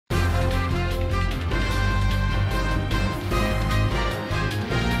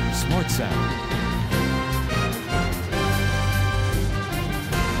Smart Sound.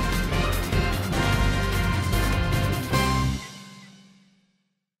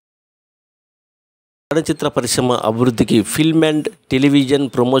 చలనచిత్ర పరిశ్రమ అభివృద్ధికి film and television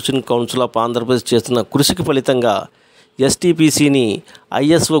promotion council of Andhra Pradesh చేస్తున్న కృషికి ఫలితంగా ఎస్టీపీసీని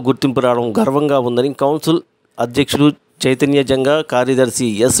ఐఎస్ఓ గుర్తింపు రావడం గర్వంగా ఉందని కౌన్సిల్ అధ్యక్షుడు చైతన్య జంగా, కార్యదర్శి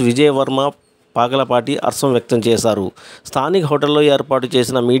ఎస్ విజయవర్మ పాగలపాటి హర్షం వ్యక్తం చేశారు. స్థానిక హోటల్లో ఏర్పాటు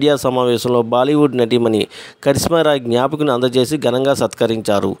చేసిన మీడియా సమావేశంలో బాలీవుడ్ నటీమణి కరిష్మా రాయ్ జ్ఞాపికను అందజేసి ఘనంగా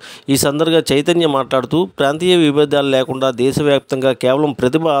సత్కరించారు. ఈ సందర్భంగా చైతన్య మాట్లాడుతూ ప్రాంతీయ విభేదాలు లేకుండా దేశవ్యాప్తంగా కేవలం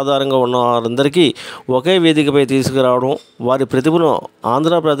ప్రతిభ ఆధారంగా ఉన్న వారందరికీ ఒకే వేదికపై తీసుకురావడం, వారి ప్రతిభను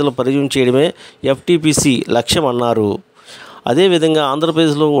ఆంధ్ర ప్రజలు పరిచయం చేయడమే ఎఫ్టీపీసీ లక్ష్యమన్నారు. అదేవిధంగా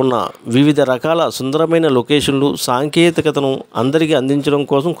ఆంధ్రప్రదేశ్లో ఉన్న వివిధ రకాల సుందరమైన లొకేషన్లు, సాంకేతికతను అందరికీ అందించడం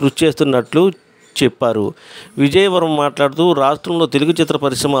కోసం కృషి చేస్తున్నట్లు చెప్పారు. విజయవరం మాట్లాడుతూ రాష్ట్రంలో తెలుగు చిత్ర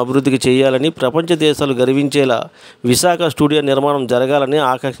పరిశ్రమ అభివృద్ధికి చేయాలని, ప్రపంచ దేశాలు గర్వించేలా విశాఖ స్టూడియో నిర్మాణం జరగాలని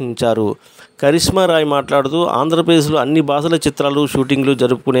ఆకాంక్షించారు. కరిష్మా రాయ్ మాట్లాడుతూ ఆంధ్రప్రదేశ్లో అన్ని భాషల చిత్రాలు షూటింగ్లు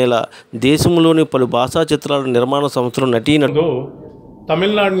జరుపుకునేలా దేశంలోని పలు భాషా చిత్రాల నిర్మాణ సంస్థలు నటీనటులు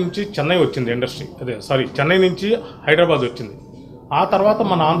తమిళనాడు నుంచి చెన్నై వచ్చింది ఇండస్ట్రీ, చెన్నై నుంచి హైదరాబాద్ వచ్చింది. ఆ తర్వాత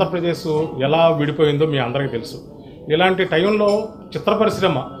మన ఆంధ్రప్రదేశ్ ఎలా విడిపోయిందో మీ అందరికీ తెలుసు. ఇలాంటి టైంలో చిత్ర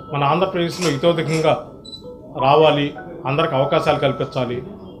పరిశ్రమ మన ఆంధ్రప్రదేశ్లో ఇతోధికంగా రావాలి, అందరికి అవకాశాలు కల్పించాలి.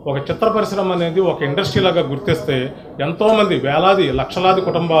 ఒక చిత్ర పరిశ్రమ అనేది ఒక ఇండస్ట్రీలాగా గుర్తిస్తే ఎంతోమంది వేలాది లక్షలాది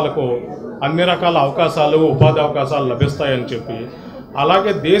కుటుంబాలకు అన్ని రకాల అవకాశాలు, ఉపాధి అవకాశాలు లభిస్తాయని చెప్పి,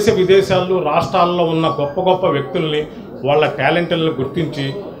 అలాగే దేశ విదేశాల్లో రాష్ట్రాల్లో ఉన్న గొప్ప గొప్ప వ్యక్తుల్ని, వాళ్ళ టాలెంట్లను గుర్తించి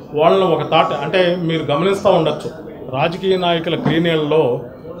వాళ్ళని ఒక తాట అంటే మీరు గమనిస్తూ ఉండొచ్చు, రాజకీయ నాయకుల క్రీనీలలో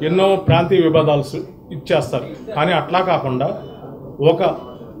ఎన్నో ప్రాంతీయ విభేదాలు ఇచ్చేస్తారు. కానీ అట్లా కాకుండా ఒక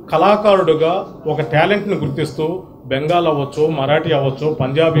కళాకారుడుగా ఒక టాలెంట్ని గుర్తిస్తూ బెంగాల్ అవ్వచ్చు, మరాఠీ అవ్వచ్చు,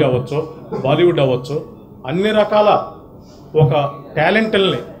 పంజాబీ అవ్వచ్చు, బాలీవుడ్ అవ్వచ్చు, అన్ని రకాల ఒక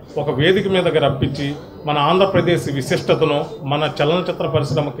టాలెంట్ని ఒక వేదిక మీదకి రప్పించి మన ఆంధ్రప్రదేశ్ విశిష్టతను మన చలనచిత్ర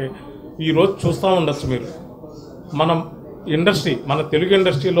పరిశ్రమకి ఈరోజు చూస్తూ ఉండొచ్చు. మీరు మన ఇండస్ట్రీ, మన తెలుగు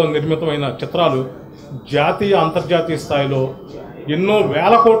ఇండస్ట్రీలో నిర్మితమైన చిత్రాలు జాతీయ అంతర్జాతీయ స్థాయిలో ఎన్నో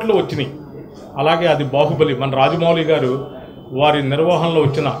వేల కోట్లు వచ్చినాయి. అలాగే అది బాహుబలి, మన రాజమౌళి గారు వారి నిర్వహణలో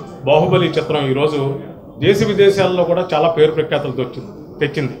వచ్చిన బాహుబలి చిత్రం ఈరోజు దేశ విదేశాల్లో కూడా చాలా పేరు ప్రఖ్యాతులు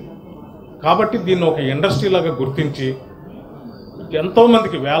తెచ్చింది. కాబట్టి దీన్ని ఒక ఇండస్ట్రీలాగా గుర్తించి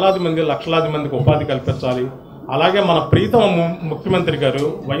ఎంతోమందికి, వేలాది మంది, లక్షలాది మందికి ఉపాధి కల్పించాలి. అలాగే మన ప్రీతమ ముఖ్యమంత్రి గారు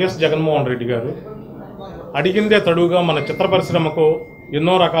వైఎస్ జగన్మోహన్ రెడ్డి గారు అడిగిందే తడువుగా మన చిత్ర పరిశ్రమకు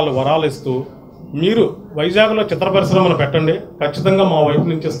ఎన్నో రకాల వరాలు ఇస్తూ, మీరు వైజాగ్లో చిత్ర పరిశ్రమను పెట్టండి, ఖచ్చితంగా మా వైపు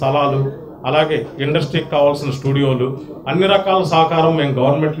నుంచి స్థలాలు, అలాగే ఇండస్ట్రీకి కావాల్సిన స్టూడియోలు, అన్ని రకాల సహకారం మేము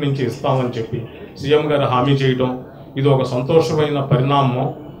గవర్నమెంట్ నుంచి ఇస్తామని చెప్పి సీఎం గారు హామీ చేయడం ఇది ఒక సంతోషమైన పరిణామం.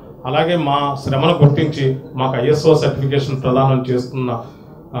 అలాగే మా శ్రమను గుర్తించి మాకు ఐఎస్ఓ సర్టిఫికేషన్ ప్రదానం చేస్తున్న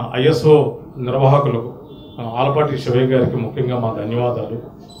ఐఎస్ఓ నిర్వాహకులకు ఆలపాటి శివయ్య గారికి ముఖ్యంగా మా ధన్యవాదాలు.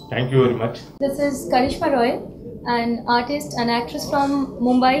 Thank you very much. This is Karishma Roy, an artist and actress from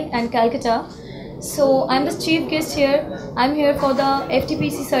Mumbai and Calcutta. So I'm the chief guest here. I'm here for the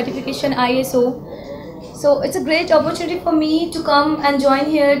FTPC certification ISO. So it's a great opportunity for me to come and join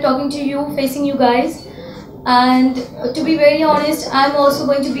here, talking to you, facing you guys. And to be very honest, I'm also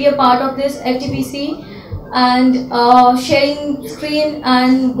going to be a part of this FTPC and sharing screen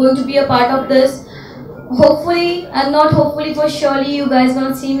and going to be a part of this. Hopefully, and not hopefully, for surely you guys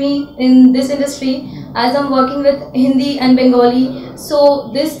gonna see me in this industry as I'm working with Hindi and Bengali. So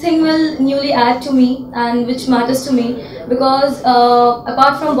this thing will newly add to me, and which matters to me, because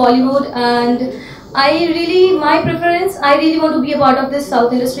apart from Bollywood, and my preference, I really want to be a part of this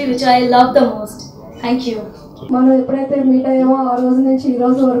South industry, which I love the most. Thank you. మనం ఎప్పుడైతే meet అయ్యామో ఆ రోజు నుంచి ఈ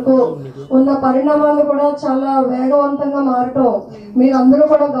రోజు వరకు ఉన్న పరిణామాలు కూడా చాలా వేగవంతంగా మారటం మీరు అందరూ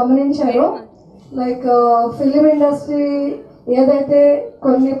కూడా గమనించారు. లైక్ ఫిలిం ఇండస్ట్రీ ఏదైతే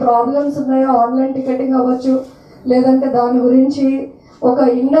కొన్ని ప్రాబ్లమ్స్ ఉన్నాయో, ఆన్లైన్ టికెటింగ్ అవ్వచ్చు, లేదంటే దాని గురించి ఒక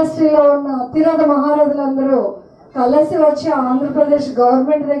ఇండస్ట్రీలో ఉన్న అతిరథ మహారథులందరూ కలిసి వచ్చి ఆంధ్రప్రదేశ్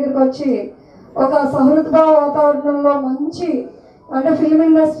గవర్నమెంట్ దగ్గరికి వచ్చి ఒక సహృద్భావ వాతావరణంలో మంచి అంటే ఫిలిం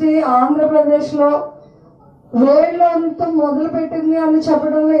ఇండస్ట్రీ ఆంధ్రప్రదేశ్లో వరల్డ్లో అంతా మొదలుపెట్టింది అని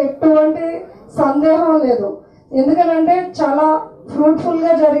చెప్పడంలో ఎటువంటి సందేహం లేదు. ఎందుకంటే చాలా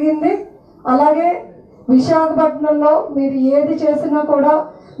ఫ్రూట్ఫుల్గా జరిగింది. అలాగే విశాఖపట్నంలో మీరు ఏది చేసినా కూడా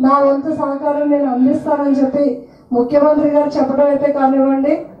నా వంతు సహకారం నేను అందిస్తానని చెప్పి ముఖ్యమంత్రి గారు చెప్పడం అయితే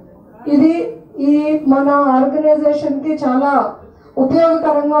కానివ్వండి, ఇది ఈ మన ఆర్గనైజేషన్కి చాలా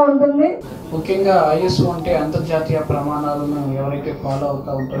ఉపయోగకరంగా ఉంటుంది. ముఖ్యంగా ఐఎస్ఓ అంటే అంతర్జాతీయ ప్రమాణాలను ఎవరైతే ఫాలో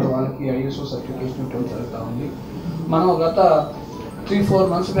అవుతూ ఉంటారో వాళ్ళకి ఐఎస్ఓ సర్టిఫికేషన్ ఇవ్వడం జరుగుతూ ఉంది. మనం గత 3-4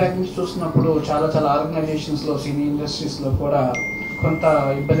 months బ్యాక్ నుంచి చూస్తున్నప్పుడు చాలా ఆర్గనైజేషన్స్లో సినీ ఇండస్ట్రీస్లో కూడా కొంత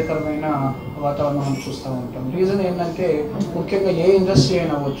ఇబ్బందికరమైన వాతావరణం మనం చూస్తూ ఉంటాం. రీజన్ ఏంటంటే ముఖ్యంగా ఏ ఇండస్ట్రీ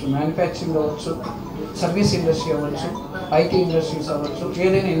అయినా అవ్వచ్చు, మ్యానుఫ్యాక్చరింగ్ అవ్వచ్చు, సర్వీస్ ఇండస్ట్రీ అవ్వచ్చు, ఐటీ ఇండస్ట్రీస్ అవ్వచ్చు,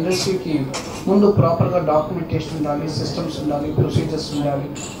 ఏదైనా ఇండస్ట్రీకి ముందు ప్రాపర్గా డాక్యుమెంటేషన్ ఉండాలి, సిస్టమ్స్ ఉండాలి, ప్రొసీజర్స్ ఉండాలి.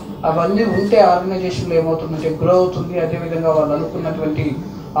 అవన్నీ ఉంటే ఆర్గనైజేషన్లో ఏమవుతుందంటే గ్రో అవుతుంది. అదేవిధంగా వాళ్ళు అనుకున్నటువంటి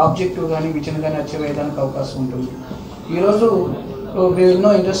ఆబ్జెక్టివ్ కానీ విజన్ కానీ అచీవ్ అయ్యడానికి అవకాశం ఉంటుంది. ఈరోజు మేము ఎన్నో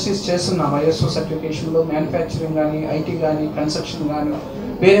ఇండస్ట్రీస్ చేస్తున్నాం. ఐఎస్ఓ సర్టిఫికేషన్లో మ్యానుఫ్యాక్చరింగ్ కానీ, ఐటీ కానీ, కన్స్ట్రక్షన్ కానీ,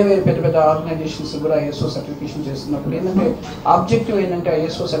 వేరే పెద్ద ఆర్గనైజేషన్స్ కూడా ఐఎస్ఓ సర్టిఫికేషన్ చేస్తున్నప్పుడు ఏంటంటే ఆబ్జెక్టివ్ ఏంటంటే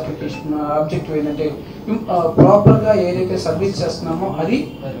ఐఎస్ఓ సర్టిఫికేషన్ ఆబ్జెక్టివ్ ఏంటంటే ప్రాపర్గా ఏదైతే సర్వీస్ చేస్తున్నామో అది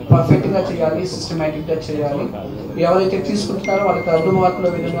పర్ఫెక్ట్గా చేయాలి, సిస్టమేటిక్గా చేయాలి. ఎవరైతే తీసుకుంటున్నారో వాళ్ళకి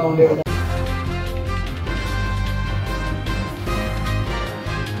అందుబాటులో విధంగా ఉండే విధంగా.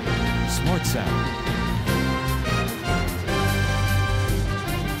 Smart Sound.